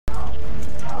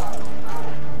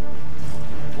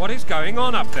What is going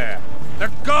on up there?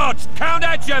 The gods! Count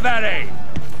Etcheverry!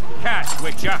 Catch,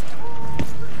 Witcher.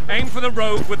 Aim for the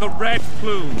rogue with the red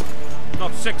plume.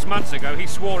 Not 6 months ago, he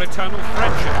swore eternal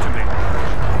friendship to me.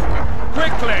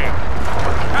 Quickly!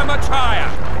 How much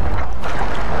higher?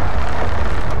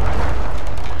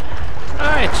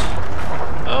 Right.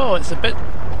 Oh, it's a bit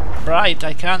bright.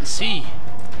 I can't see.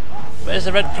 Where's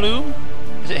the red plume?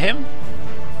 Is it him?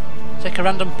 Take a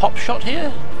random pop shot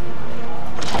here.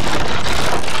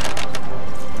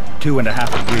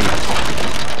 2.5 degrees.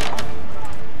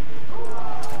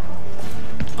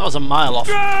 That was a mile off.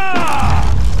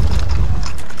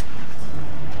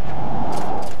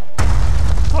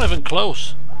 Not even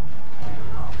close.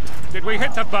 Did we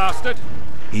hit the bastard?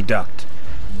 He ducked.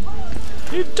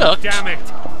 You ducked? Damn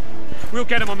it! We'll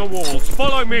get him on the walls.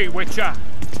 Follow me, Witcher.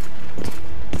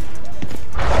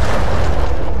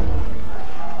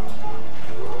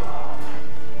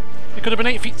 He could have been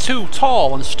 8 feet 2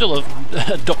 tall and still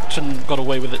have ducked and got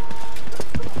away with it.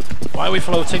 Why are we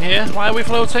floating here? Why are we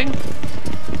floating?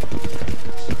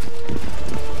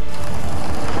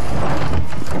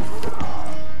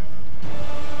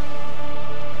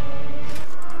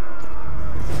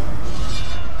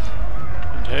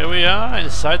 And here we are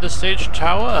inside the stage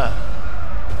tower.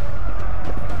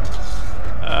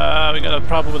 We got a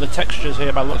problem with the textures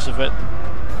here by the looks of it.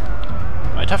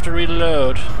 Might have to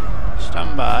reload.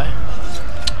 Stand by.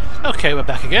 Okay, we're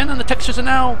back again, and the textures are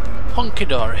now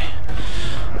hunky-dory.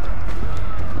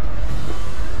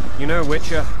 You know,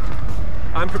 Witcher,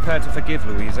 I'm prepared to forgive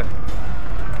Louisa.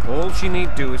 All she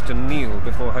need do is to kneel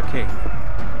before her king.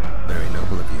 Very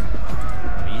noble of you.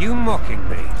 Are you mocking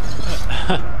me?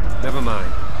 Never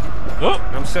mind. Oh.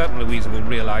 I'm certain Louisa will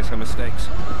realize her mistakes.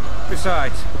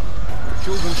 Besides,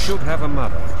 children should have a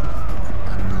mother.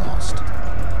 I'm lost.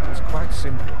 It's quite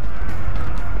simple.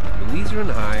 Louisa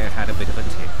and I had a bit of a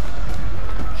tiff.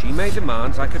 She made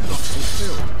demands I could not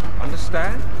fulfill.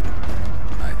 Understand?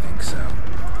 I think so.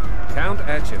 Count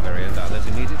Etcheverry and others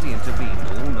immediately intervened,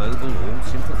 all noble, all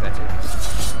sympathetic.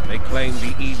 They claimed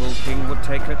the evil king would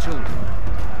take her children.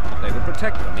 But they would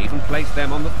protect them, even place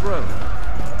them on the throne.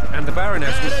 And the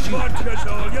Baroness was duped.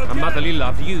 A motherly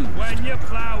love used.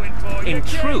 In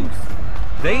truth,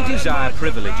 they desire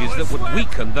privileges that would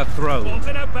weaken the throne.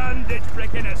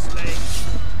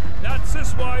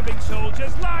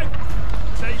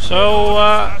 So,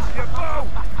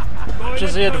 which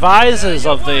is the advisors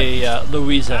of the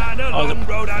Louisa?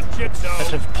 That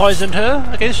have poisoned her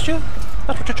against you?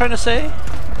 That's what you're trying to say?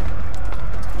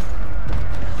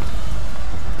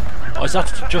 Or is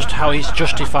that just how he's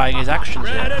justifying his actions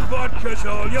here?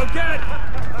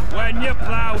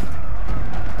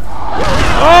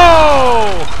 Oh!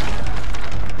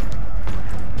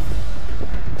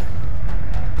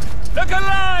 Look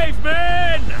alive,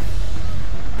 men!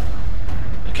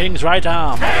 The king's right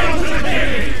arm. Hail to the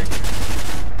king!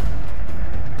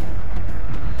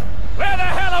 Where the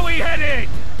hell are we headed?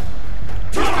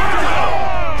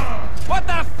 What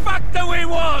the fuck do we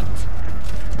want?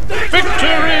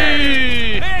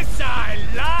 Victory! This I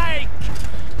like!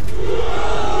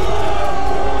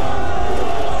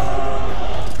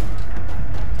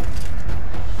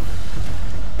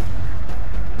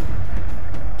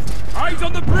 Eyes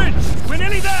on the bridge! We're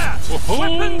nearly there!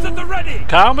 Weapons at the ready!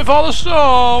 Calm before the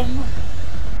storm!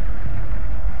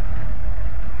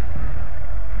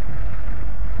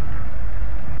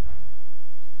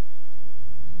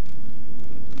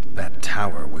 That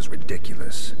tower was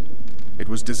ridiculous. It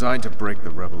was designed to break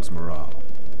the rebels' morale.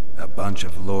 A bunch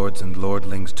of lords and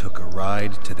lordlings took a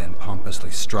ride to then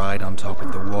pompously stride on top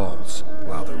of the walls,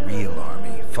 while the real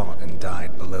army fought and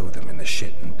died below them in the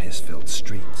shit and piss-filled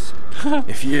streets.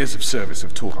 If years of service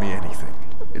have taught me anything,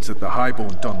 it's that the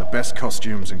highborn don the best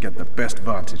costumes and get the best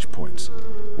vantage points,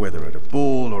 whether at a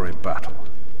ball or in battle.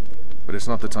 But it's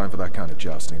not the time for that kind of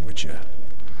jousting, Witcher.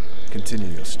 Continue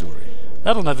your story.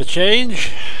 That'll never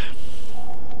change.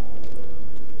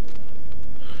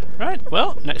 Right,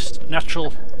 well, next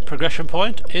natural progression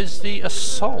point is the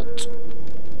assault.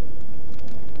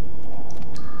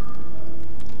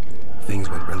 Things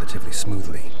went relatively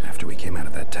smoothly after we came out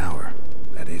of that tower.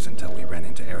 That is, until we ran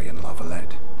into Arian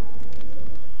Lavalette.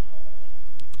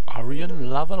 Arian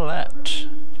Lavalette,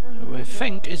 who I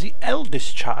think is the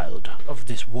eldest child of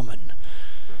this woman.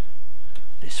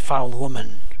 This foul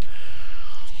woman.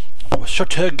 Who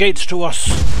shut her gates to us.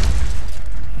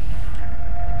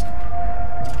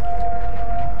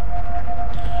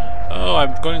 Oh,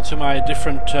 I'm going into my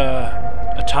different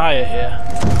attire here.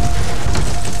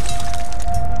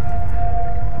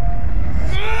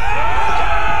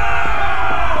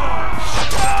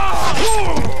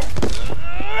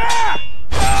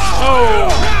 Oh!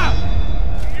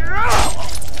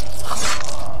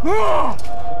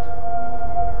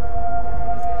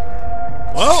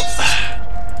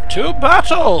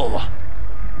 battle!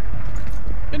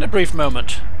 In a brief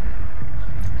moment.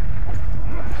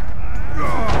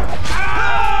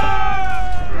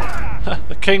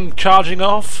 The king charging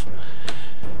off.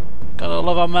 Gotta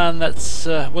love a man that's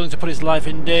willing to put his life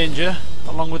in danger,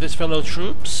 along with his fellow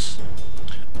troops.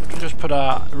 We'll just put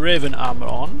our raven armour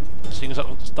on, seeing as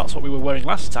that's what we were wearing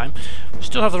last time. We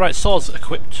still have the right swords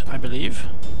equipped, I believe.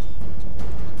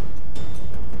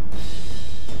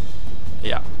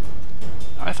 Yeah.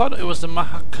 I thought it was the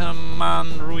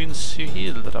Mahakaman Ruin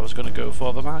Suhil that I was going to go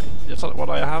for. Is that what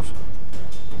I have?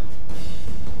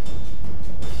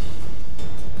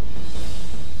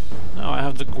 No, I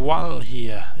have the Gwal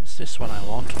here. It's this one I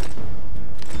want.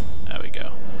 There we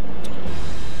go.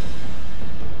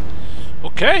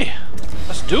 Okay,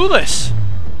 let's do this.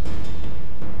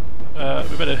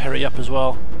 We better hurry up as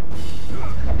well.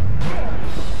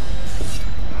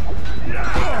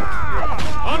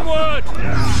 Onward!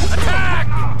 Attack!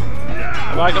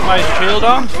 Have I got my shield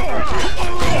on?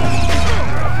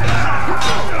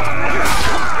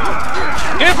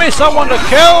 Give me someone to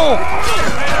kill!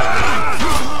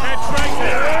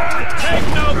 Take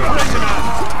no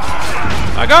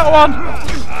prisoners! I got one!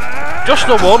 Just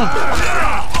the one.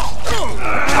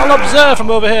 I'll observe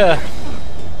from over here.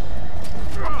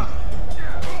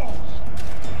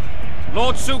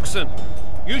 Lord Suxon,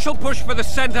 you shall push for the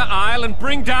center aisle and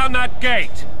bring down that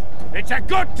gate. It's a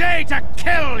good day to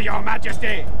kill, your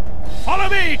majesty! Follow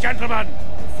me, gentlemen!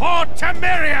 For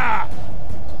Temeria!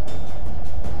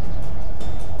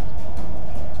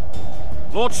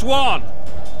 Lord Swan,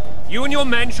 you and your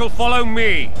men shall follow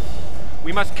me.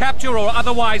 We must capture or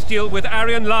otherwise deal with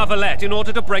Aryan La Valette in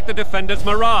order to break the defenders'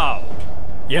 morale.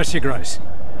 Yes, your grace.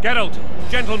 Geralt,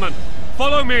 gentlemen,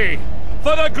 follow me!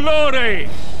 For the glory!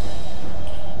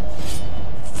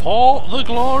 For the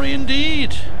glory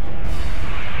indeed.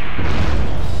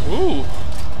 Ooh.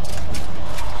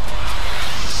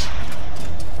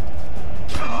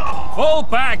 Fall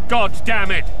back,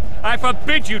 goddammit! I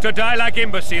forbid you to die like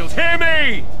imbeciles. Hear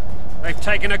me! They've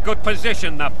taken a good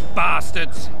position, the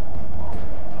bastards.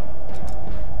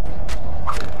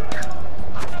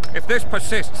 If this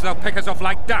persists, they'll pick us off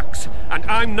like ducks, and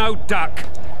I'm no duck.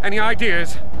 Any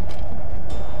ideas?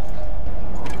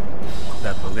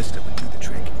 That ballista would do the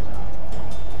trick.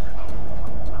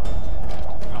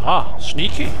 Aha,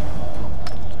 sneaky.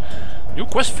 New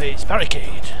quest phase,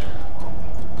 barricade.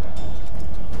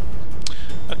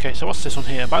 Okay, so what's this one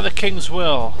here? By the King's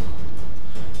will.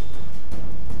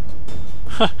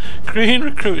 Green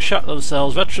recruits shot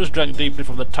themselves. Veterans drank deeply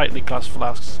from the tightly clasped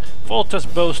flasks. Fortress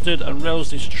boasted and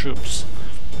roused his troops,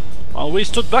 while we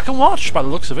stood back and watched, by the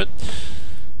looks of it.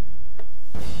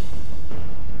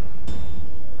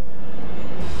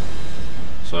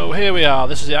 So here we are.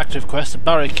 This is the active quest, the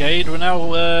barricade. We're now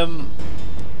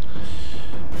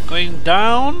going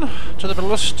down to the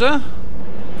ballista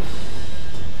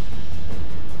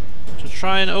to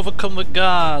try and overcome the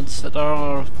guards that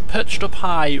are perched up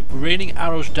high, raining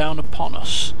arrows down upon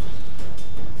us.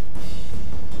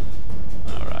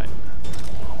 Alright.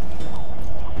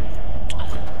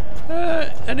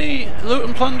 Any loot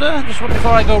and plunder? Just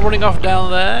before I go running off down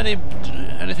there,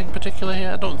 anything particular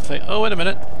here? I don't think. Oh, wait a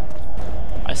minute.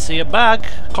 I see a bag,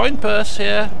 coin purse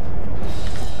here,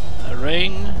 a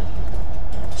ring,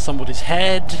 somebody's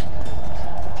head.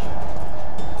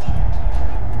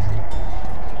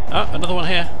 Oh, another one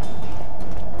here.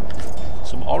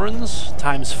 Some orange,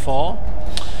 ×4.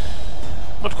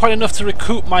 Not quite enough to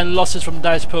recoup my losses from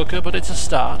dice poker, but it's a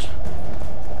start.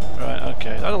 Right,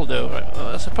 okay, that'll do. Right,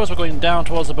 I suppose we're going down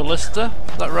towards the ballista,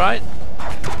 is that right?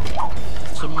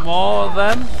 Some more of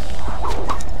them.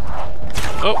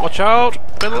 Oh, watch out!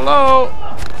 Below!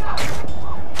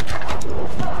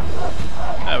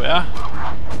 There we are.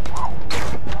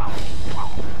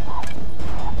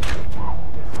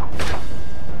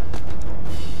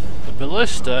 The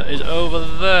ballista is over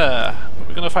there. But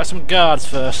we're going to fight some guards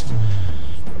first.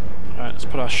 Right, let's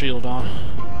put our shield on.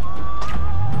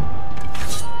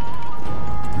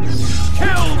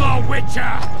 Kill the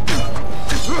Witcher!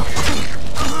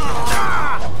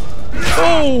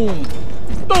 Boom!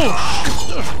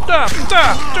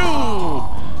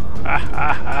 Ha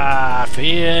ha ha!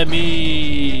 Fear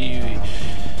me!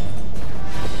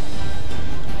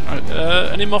 Right,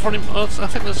 any more from him? Oh, I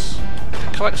think let's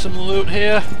collect some loot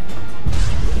here.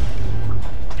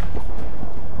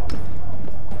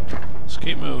 Let's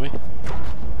keep moving.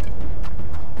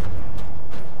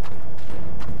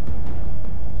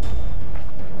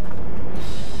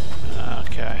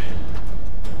 Okay.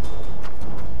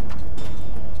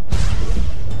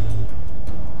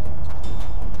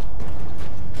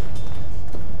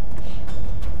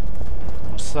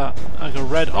 What's that? Like a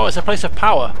red. Oh, it's a place of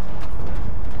power.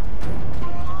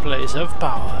 Place of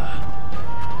power.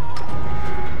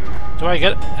 Do I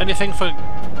get anything for...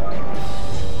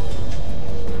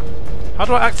 How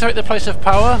do I activate the place of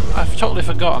power? I've totally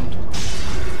forgotten.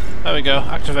 There we go,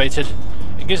 activated.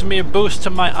 It gives me a boost to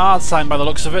my art sign by the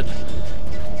looks of it.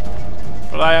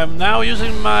 But I am now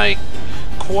using my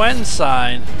Quen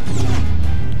sign.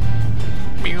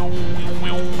 Feel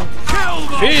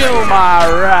my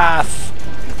wrath!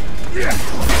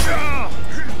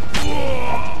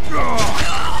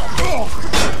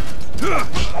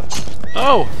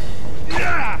 Oh!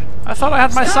 I thought I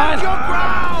had my sign.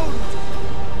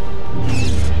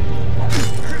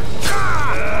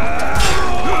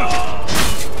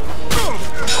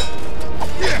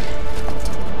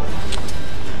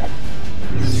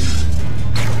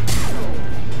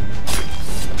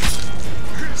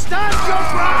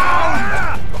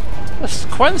 This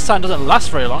Quen sign doesn't last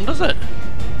very long, does it?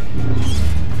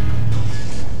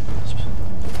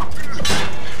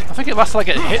 I think it lasts till I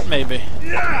get hit, maybe.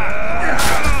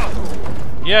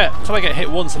 Yeah, until I get hit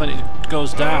once and then it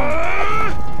goes down.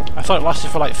 I thought it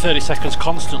lasted for like 30 seconds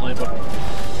constantly, but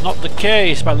not the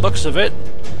case by the looks of it.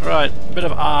 Right, a bit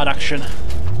of hard action.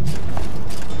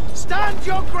 Stand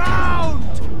your ground!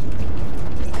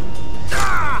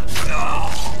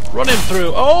 Run him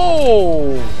through.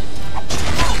 Oh!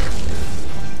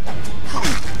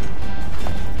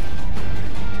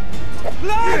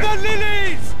 Blow the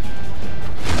lilies!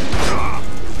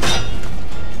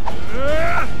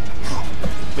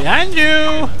 Behind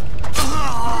you!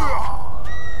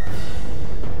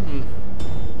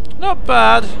 Not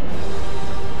bad.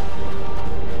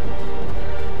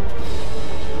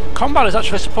 Combat is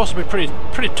actually supposed to be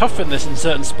pretty tough in this in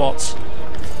certain spots.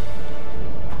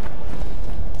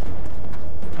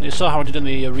 And you saw how I did in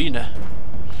the arena.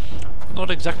 Not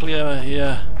exactly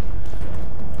a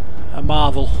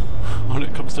marvel when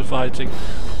it comes to fighting.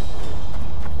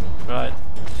 Right.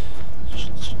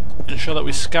 Just ensure that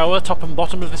we scour top and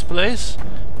bottom of this place.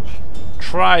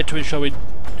 Try to ensure we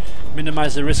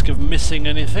minimise the risk of missing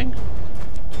anything.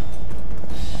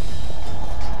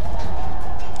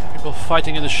 People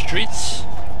fighting in the streets.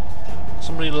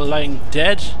 Somebody lying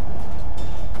dead.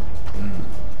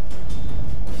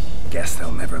 Guess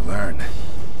they'll never learn.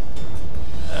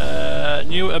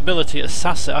 New ability,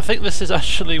 Assassin. I think this is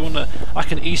actually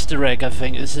like an Easter egg. I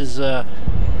think this is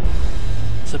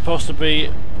supposed to be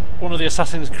one of the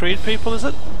Assassin's Creed people, is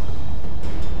it?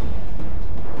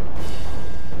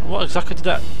 What exactly did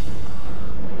that...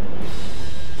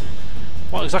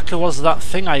 What exactly was that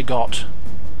thing I got?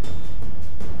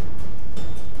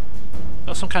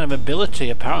 Got some kind of ability,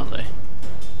 apparently.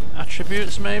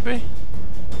 Attributes, maybe?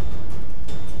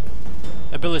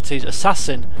 Abilities,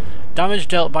 Assassin. Damage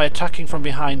dealt by attacking from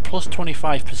behind, plus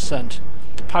 25%.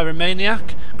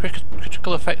 Pyromaniac,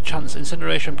 critical effect chance,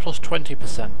 incineration, plus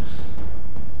 20%.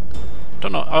 I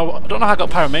don't know how I got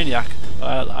Pyromaniac.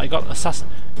 I got Assassin.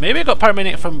 Maybe I got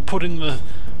Pyromaniac from putting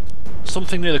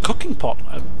something near the cooking pot.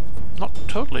 I'm not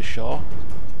totally sure.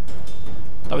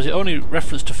 That was the only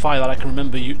reference to fire that I can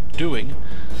remember you doing.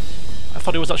 I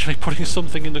thought he was actually putting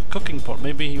something in the cooking pot.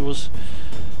 Maybe he was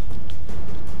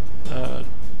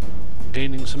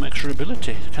gaining some extra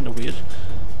ability. Kind of weird.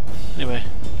 Anyway,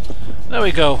 there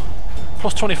we go.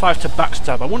 Plus 25 to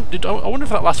backstab. I wonder if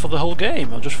that lasts for the whole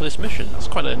game or just for this mission. That's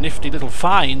quite a nifty little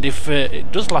find if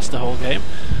it does last the whole game.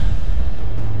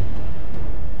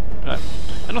 Right.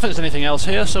 I don't think there's anything else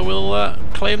here, so we'll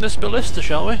claim this ballista,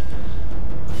 shall we?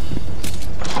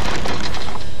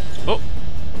 Oh.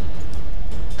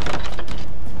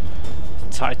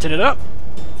 Tighten it up.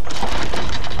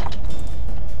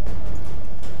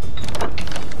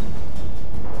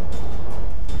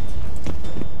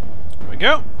 There we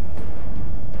go.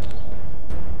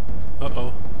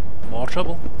 Uh-oh. More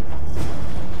trouble.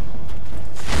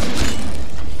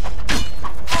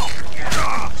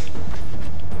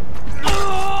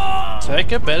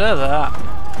 Take a bit of that.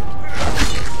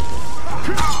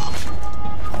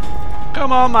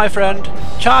 Come on, my friend.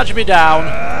 Charge me down.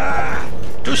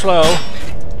 Too slow.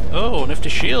 Oh, nifty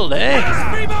shield, eh?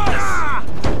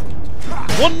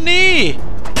 One knee!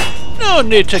 No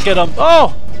need to get on...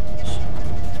 Oh!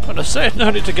 I was gonna say,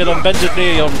 no need to get on bended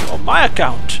knee on my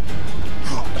account.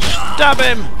 Stab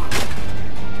him!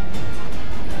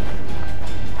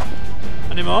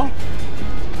 Any more?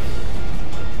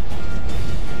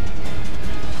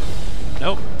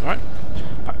 Nope. Alright.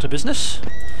 Back to business.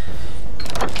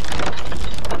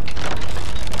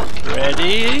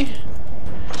 Ready?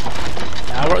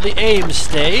 Now we're at the aim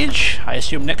stage. I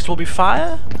assume next will be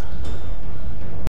fire?